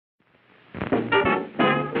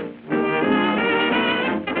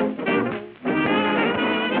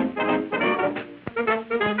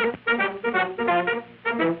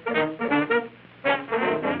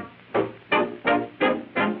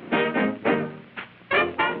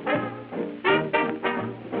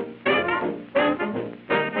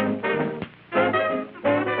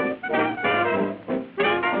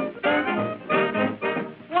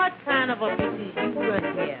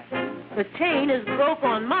broke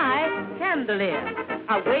on my chandelier.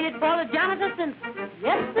 I waited for the janitor since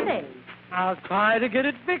yesterday. I'll try to get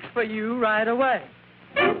it fixed for you right away.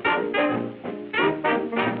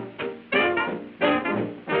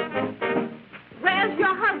 Where's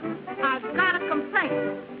your husband? I've got a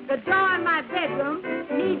complaint. The door in my bedroom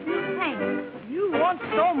needs new paint. You want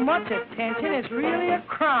so much attention, it's really a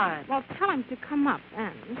crime. Well, tell him to come up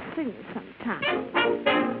and sing me sometime.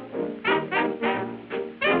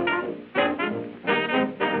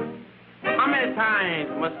 How many times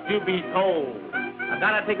must you be told? I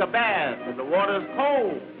gotta take a bath and the water's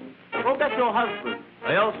cold. Go get your husband,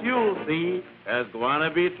 or else you'll see there's gonna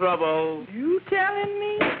be trouble. You telling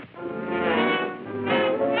me?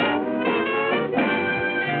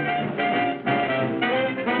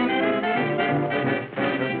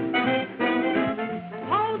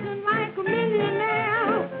 Posing like a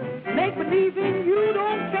millionaire, make believing you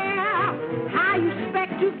don't care how you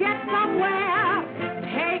expect to get somewhere.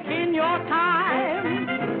 Taking your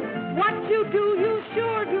time. What you do, you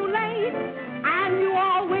sure do late, and you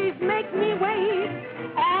always make me wait.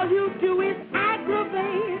 All you do is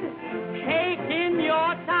aggravate. Taking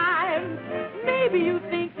your time. Maybe you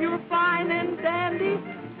think you're fine and dandy,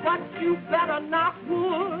 but you better knock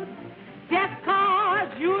wood. Just 'cause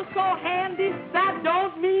you're so handy, that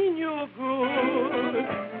don't mean you're good.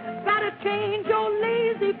 Better change your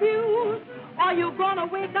lazy views, or you're gonna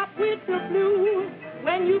wake up with the blues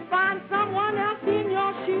when you find someone else in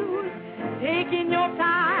your shoes. Taking your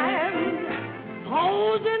time,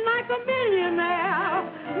 posing like a millionaire.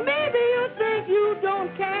 Maybe you think you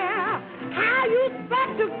don't care how you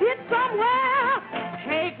expect to get somewhere.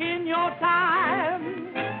 Taking your time.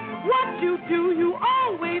 What you do, you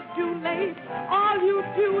always too late. All you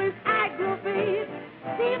do is aggravate.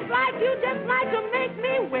 Seems like you just like to make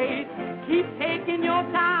me wait. Keep taking your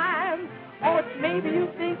time. Or it's maybe you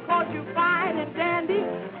think 'cause you're fine and dandy,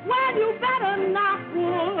 well, you better knock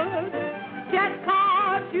wood. Just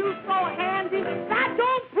 'cause you're so handy, that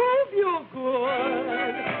don't prove you're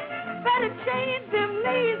good. Better change them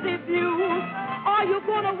lazy views, or you're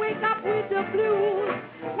gonna wake up with the blues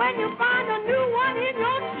when you find a new one in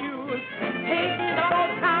your shoes. Taking your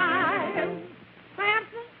time.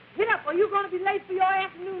 Samson, get up, or you're gonna be late for your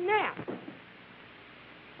afternoon nap.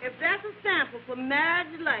 If that's a sample for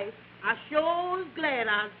marriage life, I sure was glad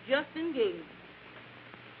I was just engaged.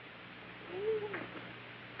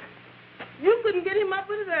 You couldn't get him up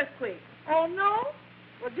with an earthquake. Oh, no?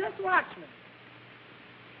 Well, just watch me.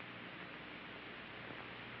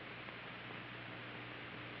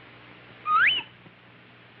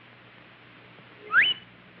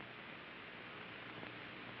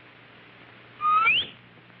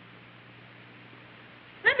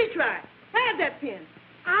 Let me try. Have that pen.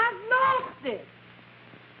 I've lost it.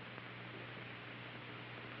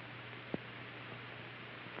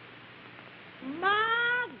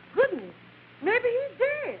 My goodness. Maybe he's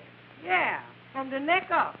dead. Yeah, from the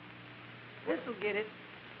neck up. This'll get it.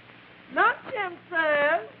 Lunch him,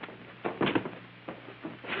 sir.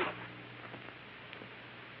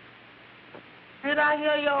 Did I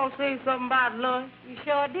hear y'all say something about lunch? You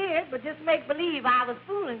sure did, but just make believe I was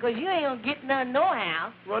fooling, 'cause you ain't gonna get none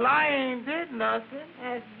nohow. Well, I ain't did nothing.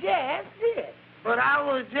 That's just it. But I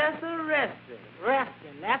was just arrested.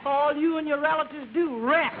 Resting. That's all you and your relatives do,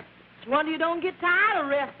 rest. It's wonder you don't get tired of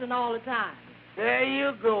resting all the time. There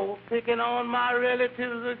you go, picking on my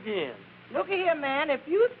relatives again. Look here, man, if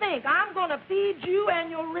you think I'm gonna feed you and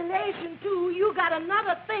your relation too, you got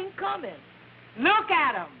another thing coming. Look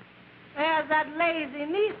at 'em. There's that lazy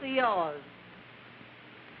niece of yours.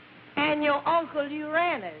 And your Uncle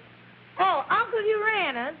Uranus. Oh, Uncle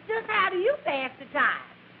Uranus, just how do you pass the time?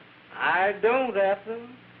 I don't, Ethel.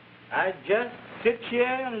 I just sit here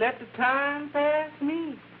and let the time pass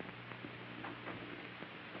me.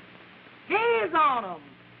 Gaze on 'em.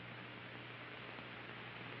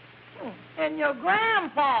 And your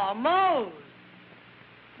grandpa, Mose.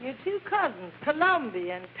 Your two cousins,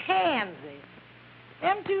 Columbia and Pansy.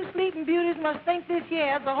 Them two sleeping beauties must think this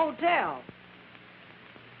here's a hotel.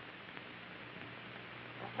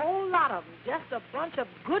 A whole lot of them, just a bunch of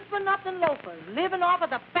good-for-nothing loafers living off of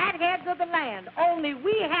the fatheads of the land. Only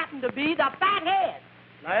we happen to be the fatheads.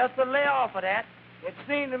 Now, Ethel, lay off of that. It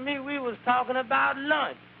seemed to me we was talking about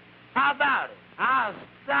lunch. How about it? I'll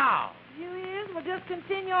starve. You is? Well, just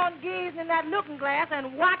continue on gazing in that looking glass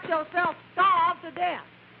and watch yourself starve to death.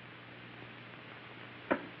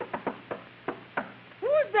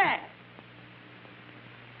 Who's that?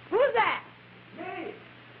 Who's that? Me.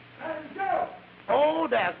 Cousin Joe. Oh,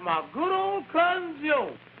 that's my good old cousin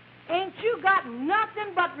Joe. Ain't you got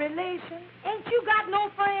nothing but relations? Ain't you got no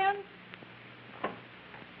friends?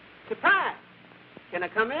 Surprise. Can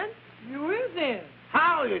I come in? You is in.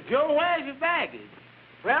 How are you, Joe? Where's your baggage?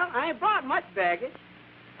 Well, I ain't brought much baggage.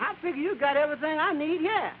 I figure you got everything I need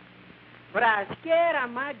here. But I was scared I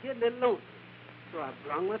might get a little lonesome. So I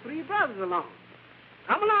brung my 3 brothers along.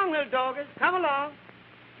 Come along, little doggies. Come along.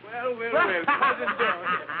 Well, Cousin Joe.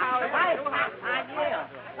 How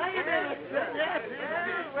you doing?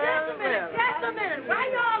 Just a minute. Where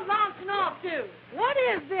y'all launching off to? What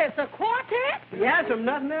is this, a quartet? Yes, from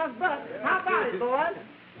nothing else but. How about it, boys?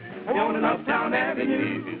 On an uptown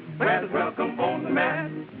avenue, where the welcome on the mat.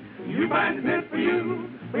 You find it meant for you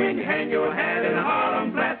when you hang your hat in a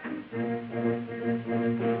Harlem flat.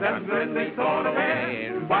 That's when they sort of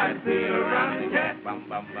wear white seal around the cat.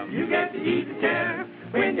 You get to eat the chair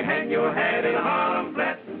when you hang your hat in a Harlem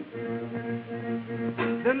flat.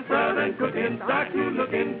 Then the southern cooking starts to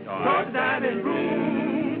looking toward the dining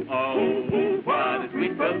room. Oh, what a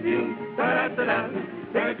sweet perfume. Da-da-da-da.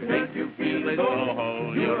 That can make you feel as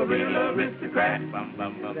though you're a real aristocrat.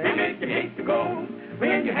 They make you hate to go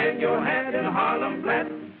when you hang your hat in a Harlem flat.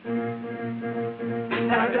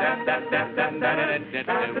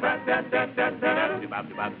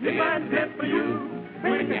 You find it for you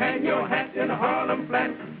when you hang your hat in a Harlem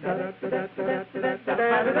flat.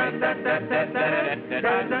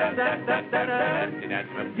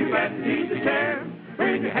 You got to eat the chair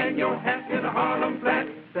when you hang your hat in a Harlem flat.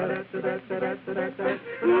 They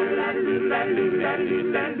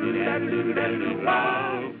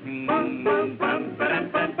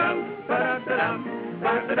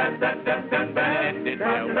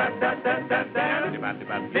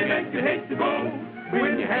make you hate to go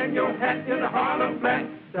when you hang your hat in a Harlem flat.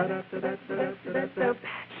 Just a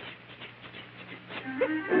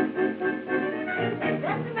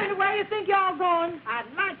minute. Where you think y'all going? I'd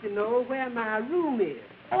like to know where my room is.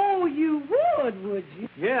 Oh, you would you?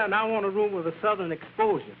 Yeah, and I want a room with a southern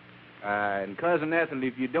exposure. And Cousin Ethel,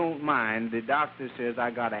 if you don't mind, the doctor says I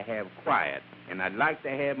gotta have quiet, and I'd like to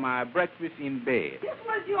have my breakfast in bed. Guess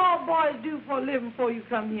what you all boys do for a living before you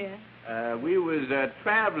come here? We was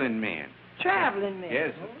traveling men. Traveling men.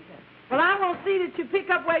 Yes. Well, I want to see that you pick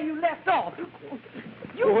up where you left off.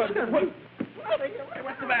 What's the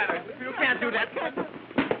matter? You can't do that. You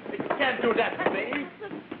can't do that to me.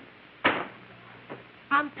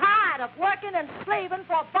 I'm tired of working and slaving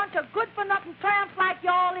for a bunch of good-for-nothing tramps like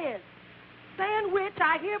y'all is. Saying which,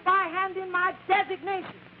 I hereby hand in my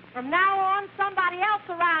designation. From now on, somebody else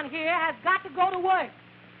around here has got to go to work.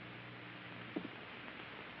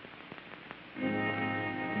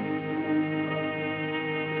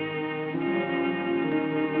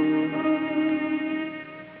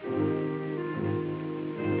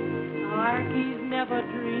 Darkies never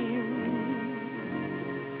dream.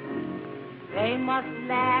 They must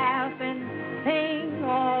laugh and sing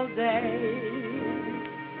all day.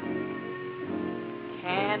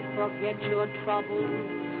 Can't forget your troubles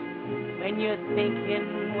when you're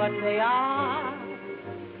thinking what they are.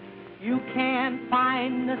 You can't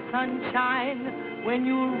find the sunshine when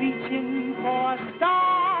you're reaching for a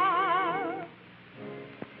star.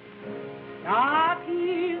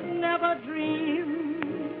 Darkies never dream.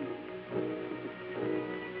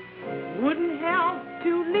 Wouldn't help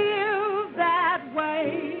to live that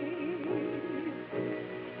way.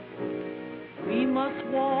 We must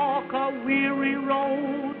walk a weary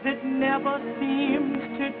road that never seems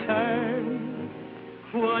to turn.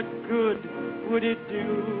 What good would it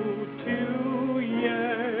do to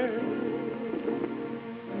yearn?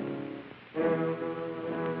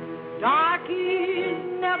 Darkies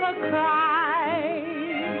never cry.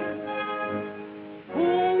 Who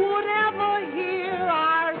would ever hear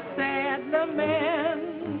our sad lament?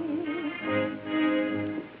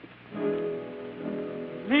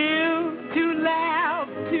 Live to laugh,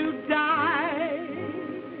 to die.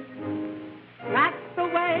 That's the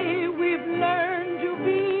way we've learned to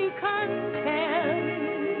be content.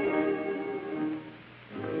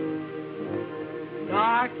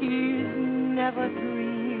 Darkies never dream.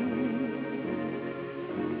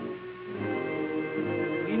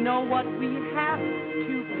 We know what we have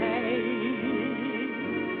to pay.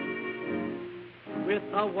 With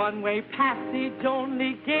a one-way passage,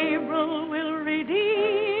 only Gabriel will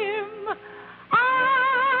redeem. On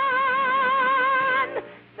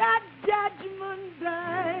that judgment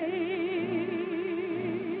day,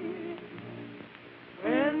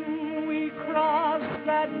 when we cross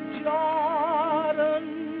that Jordan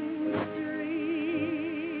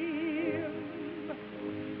stream,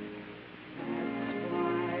 that's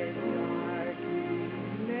why darkies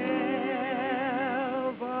never.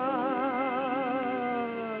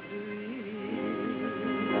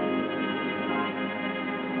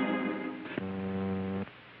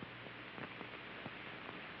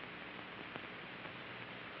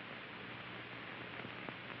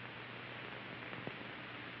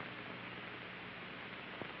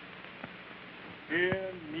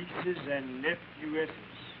 Dear nieces and nephews,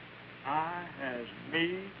 I has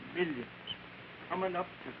made millions coming up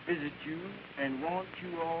to visit you and want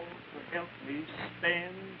you all to help me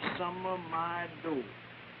spend some of my dough.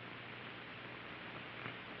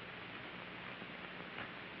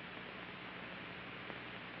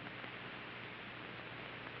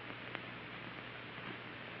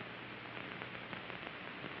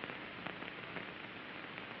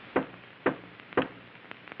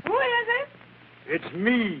 Who is it? It's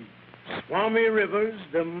me, Swami Rivers,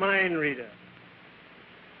 the mind reader.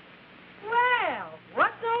 Well,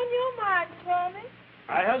 what's on your mind, Swami?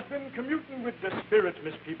 I has been commuting with the spirits,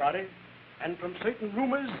 Miss Peabody, and from certain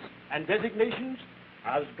rumors and designations,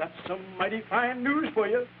 I've got some mighty fine news for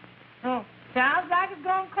you. Oh, sounds like it's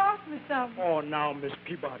gonna cost me something. Oh, now, Miss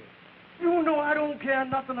Peabody, you know I don't care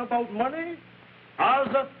nothing about money.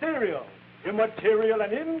 I's ethereal, immaterial,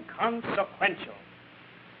 and inconsequential.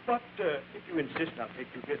 But if you insist, I'll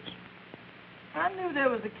take 2 bits. I knew there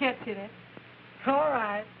was a catch in it. All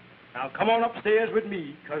right. Now, come on upstairs with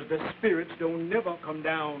me, because the spirits don't never come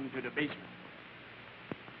down to the basement.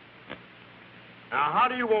 Now, how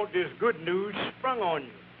do you want this good news sprung on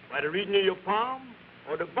you? By the reading of your palm,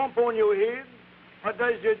 or the bump on your head, or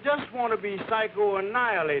does you just want to be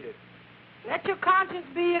psycho-annihilated? Let your conscience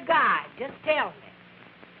be your guide. Just tell me.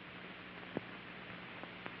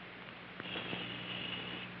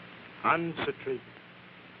 Concentrate.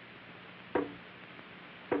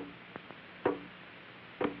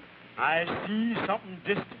 I see something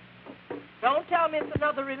distant. Don't tell me it's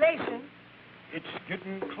another relation. It's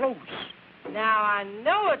getting close. Now, I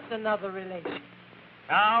know it's another relation.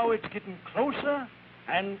 Now it's getting closer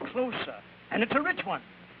and closer. And it's a rich one.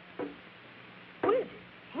 Who is it?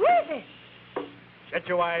 Who is it? Shut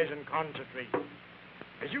your eyes and concentrate.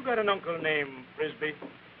 Has you got an uncle named Frisbee?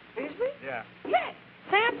 Frisbee? Yeah. Yes.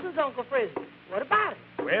 Samson's Uncle Frisbee. What about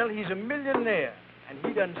it? Well, he's a millionaire, and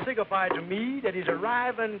he done signified to me that he's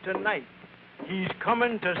arriving tonight. He's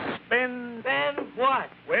coming to spend... Spend what?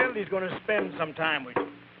 Well, he's going to spend some time with you.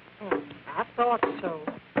 I thought so.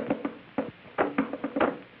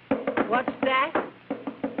 What's that?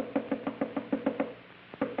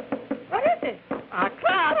 What is it? I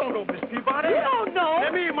don't know, Miss Peabody. You don't know?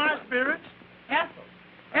 Let me my spirits.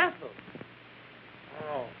 Ethel.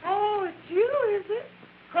 Oh, it's you, is it?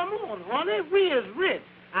 Come on, honey. We is rich.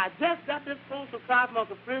 I just got this postal card from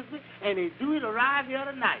Uncle Frisbee, and he due to arrive here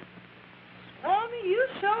tonight. Swami, you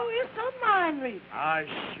sure is some mind reader. I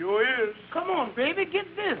sure is. Come on, baby,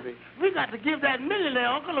 get busy. We got to give that millionaire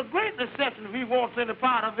uncle a great reception if he wants any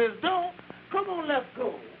part of his dough. Come on, let's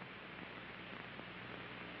go.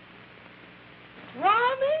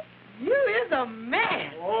 Swami, you is a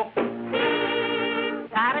man. Oh.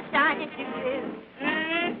 Got a shiny shoes.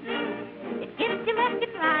 It gets you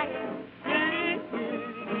multiplying.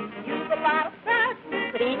 Use a lot of stuff,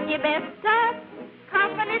 put in your best stuff.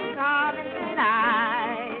 Company's coming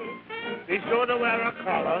tonight. Be sure to wear a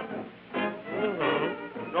collar.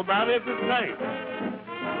 No matter if it's night.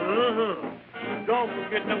 Don't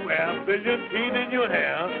forget to wear brilliantine in your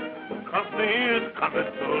hair. Company is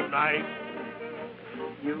coming tonight.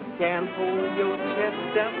 You can hold your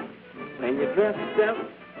chest up when you're dressed up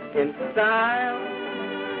in style.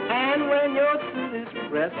 And when your suit is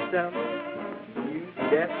pressed up, you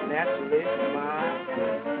just naturally smile.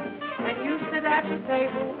 And you sit at the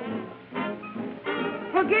table,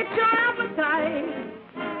 forget your appetite.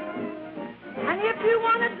 And if you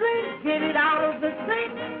want a drink, get it out of the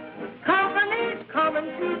sink. Company's coming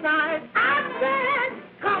tonight. I said,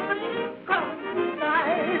 company's coming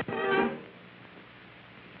tonight.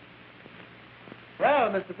 Well,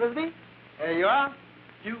 Mr. Frisbee, here you are.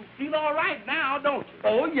 You feel all right now, don't you?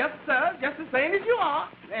 Oh, yes, sir. Just the same as you are.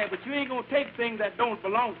 Yeah, but you ain't gonna take things that don't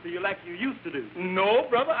belong to you like you used to do. No,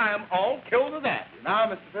 brother, I am all killed of that. Now,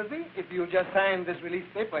 Mr. Frisbee, if you'll just sign this release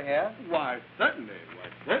paper here. Why, certainly.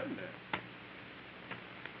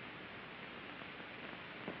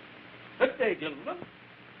 Good day, gentlemen.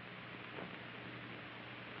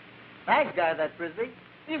 Nice guy, that Frisbee.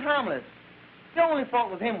 He's harmless. The only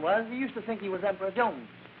fault with him was he used to think he was Emperor Jones.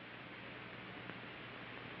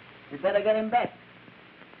 You better get him back.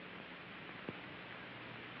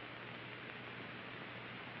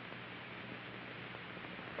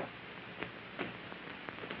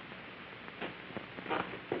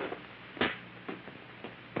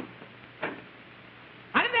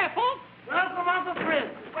 Howdy there, folks. Welcome, Uncle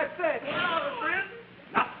Frisbee. What's that? Hello,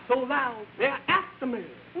 Frisbee. Not so loud. They're after me.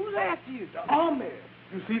 Who's after you? The army.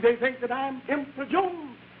 You see, they think that I'm Emperor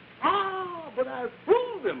Jones. Ah, but I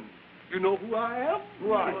fooled them. You know who I am?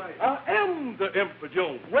 Who are you? I am the Emperor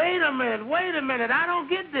Jones. Wait a minute. I don't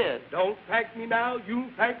get this. Don't thank me now. You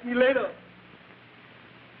thank me later.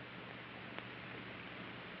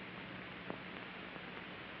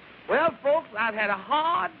 Well, folks, I've had a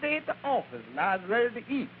hard day at the office, and I was ready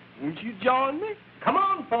to eat. Won't you join me? Come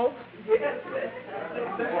on, folks. Yes.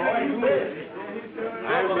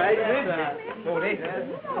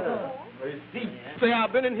 Say,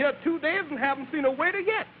 I've been in here 2 days and haven't seen a waiter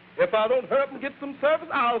yet. If I don't hurry up and get some service,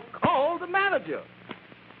 I'll call the manager.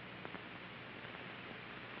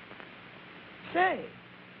 Say,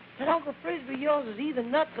 that Uncle Frisbee yours is either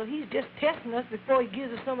nuts or he's just testing us before he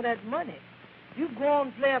gives us some of that money. You go on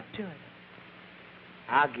and play up to him.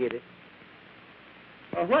 I'll get it.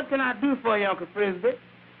 Well, what can I do for you, Uncle Frisbee?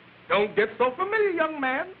 Don't get so familiar, young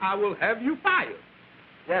man. I will have you fired.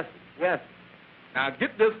 Yes, sir. Now,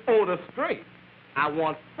 get this order straight. I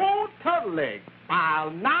want 4 turtle legs,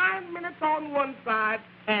 filed 9 minutes on one side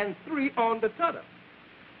and 3 on the t'other.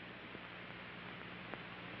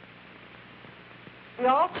 We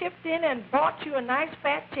all chipped in and bought you a nice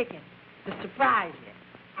fat chicken to surprise you.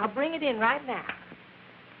 I'll bring it in right now.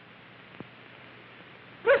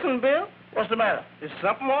 Listen, Bill. What's the matter? There's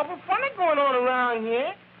something awful funny going on around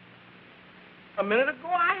here. A minute ago,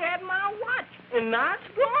 I had my watch, and now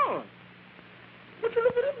it's gone. What you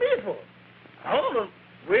looking at me for? Hold on.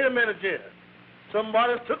 Wait a minute, Jed.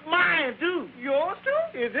 Somebody took mine, too. Yours,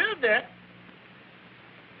 too? Is it that?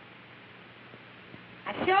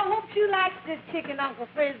 I sure hope you like this chicken, Uncle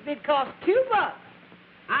Frisbee. It costs $2.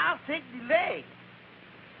 I'll take the leg.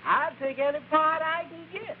 I'll take any part I can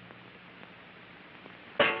get.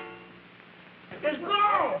 It's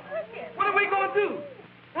gone. What are we going to do?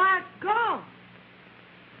 Why, it's gone.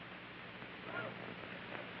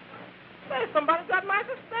 Hey, somebody got my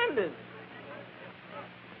suspenders.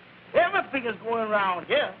 Everything is going around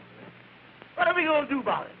here. What are we going to do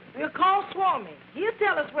about it? We'll call Swami. He'll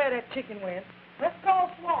tell us where that chicken went. Let's call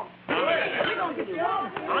Swami. We're going to get Swami.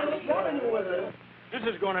 This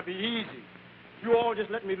is going to be easy. You all just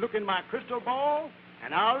let me look in my crystal ball,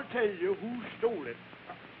 and I'll tell you who stole it.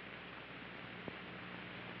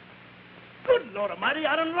 Good Lord Almighty,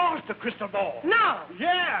 I done lost the crystal ball. No.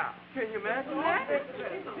 Yeah. Can you imagine that?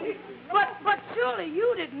 But surely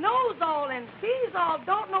you that knows all and sees all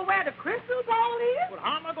don't know where the crystal ball is? Well,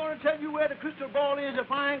 how am I going to tell you where the crystal ball is if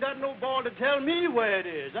I ain't got no ball to tell me where it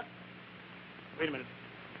is? Wait a minute.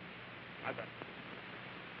 I got it.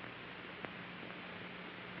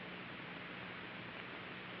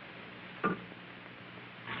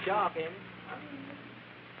 Sharp, ain't it?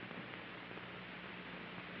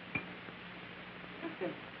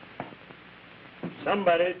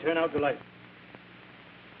 Somebody turn out the light.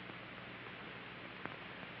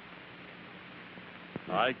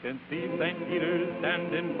 I can see St. Peter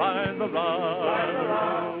standing by the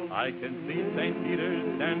rock. I can see St.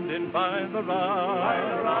 Peter standing by the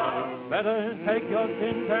rock. Better take your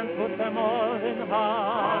sins and put them all in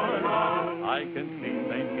heart. I can see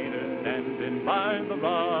St. Peter standing by the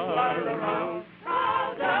rock.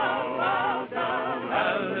 Bow down, bow down,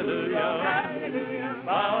 hallelujah, hallelujah.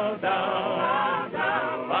 Bow down,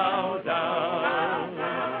 bow down.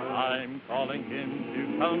 I'm calling him to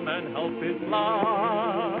come and help his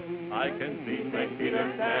flock. I can see St.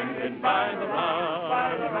 Peter standing by the rock.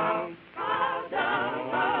 Bow down,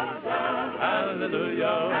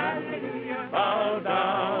 hallelujah, hallelujah.